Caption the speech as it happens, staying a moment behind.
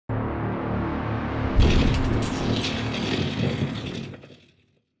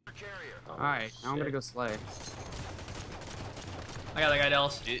Alright, now I'm gonna go slay. I got that guy,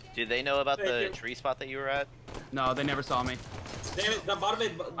 Dallas. Do they know about the tree spot that you were at? No, they never saw me. Damn it, the bottom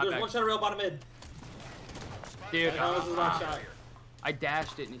mid. There's one shot rail bottom mid. Dude, That was his last shot. I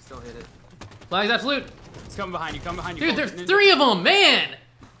dashed it and he still hit it. Flag's absolute. It's coming behind you, Dude, there's 3 of them, man!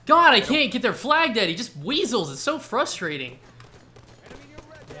 God, I can't get their flag dead. He just weasels. It's so frustrating.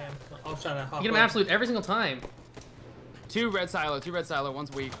 Damn, I was trying to hop You get him in. absolute every single time. 2 red silo,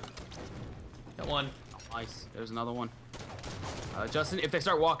 one's weak. Got one. Oh, nice, there's another one. Justin, if they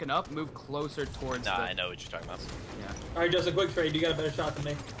start walking up, move closer towards Nah, I know what you're talking about. Yeah. Alright, Justin, quick trade. You got a better shot than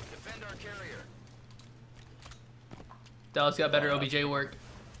me. Dallas got better OBJ work.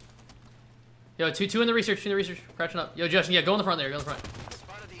 Yo, two in the research, crouching up. Yo, Justin, yeah, go in the front there, go in the front.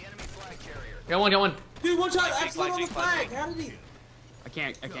 Got one. Dude, one shot, Flag, absolute on the flag, flag. How did he? I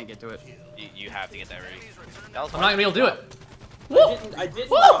can't get to it. You have to get that ready. I'm not gonna be able to do it. I didn't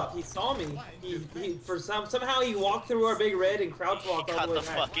drop. He saw me. He somehow he walked through our big red and crouch walked all Got the way the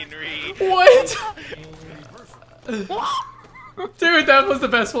back. fucking read. What? Dude, that was the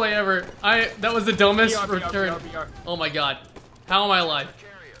best play ever. That was the dumbest BR, return. BR. Oh my god. How am I alive?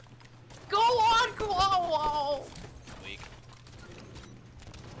 Go on, go on. Weak.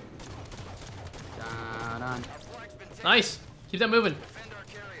 Dun. Nice. Keep that moving.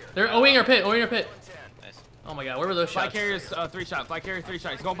 They're owing our pit, Nice. Oh my god, where were those Fly shots? carrier's 3 shot. Fly carrier 3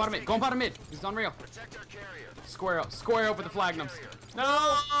 shots. He's going bottom mid. He's on rail. Square up with the flagnums. No,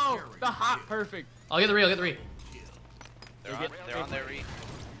 the hot perfect. I'll get the re. They're on their read.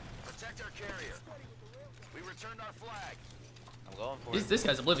 Protect our carrier. We returned our flag. I'm going for it. This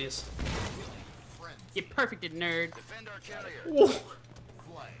guy's oblivious. You perfected, nerd. Defend our carrier. Whoa.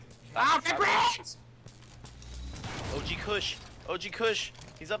 Ah, my brains! OG Kush.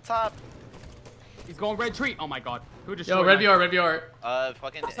 He's up top. He's going red tree. Oh my god. Who just Yo, red VR.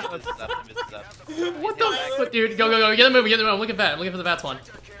 Fucking Invis is up. What the fuck, dude? Go. Get the move. I'm looking for the bats one.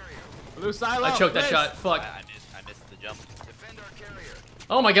 Blue silo. I choked that Liz. shot. Fuck. I missed the jump. Defend our carrier.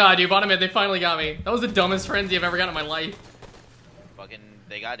 Oh my god, dude. Bottom mid, they finally got me. That was the dumbest frenzy I've ever gotten in my life. Fucking,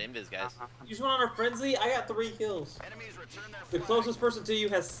 they got Invis, guys. You just went on our frenzy. I got 3 kills. Enemies return their The flag. closest person to you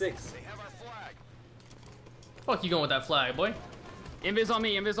has 6. They have our flag. Fuck you going with that flag, boy. Invis on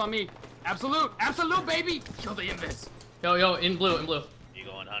me. Absolute, baby. Kill the invis. Yo, in blue. You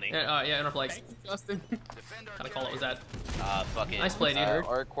going, honey? Yeah, in our flags. Thank you, Justin. Defend our Gotta call it was that. Fucking. Nice play, dude.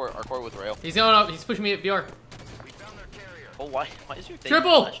 Our court with rail. He's going up. He's pushing me at VR. We found their carrier. Oh, why is your thing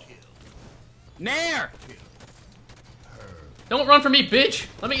Triple! flashed? Nair. Don't run from me, bitch.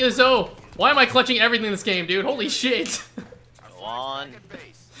 Let me get this O. Why am I clutching everything in this game, dude? Holy shit. Go on.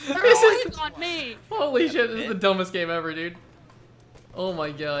 Base. This is on me. holy shit. This is the dumbest game ever, dude. Oh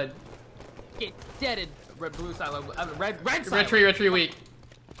my god. Get deaded. Blue silo. Red silo. Red tree weak.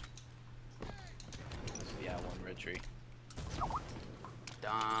 Yeah, one red tree.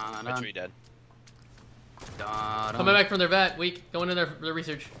 Dun, Red tree dead. Coming back from their vat, weak. Going in their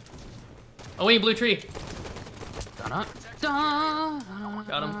research. Oh, wait, blue tree. Got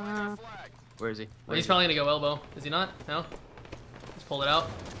him. Where is he? Well, he's probably gonna go elbow. Is he not? No? Just pull it out.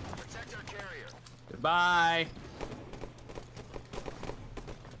 Protect our carrier. Goodbye.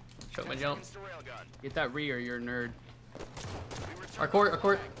 Choke my jump. Against the railgun. Get that rear, you're a nerd. We return Our court.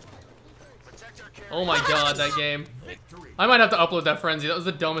 Protect our carrier. Oh my god, that game. I might have to upload that frenzy. That was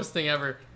the dumbest thing ever.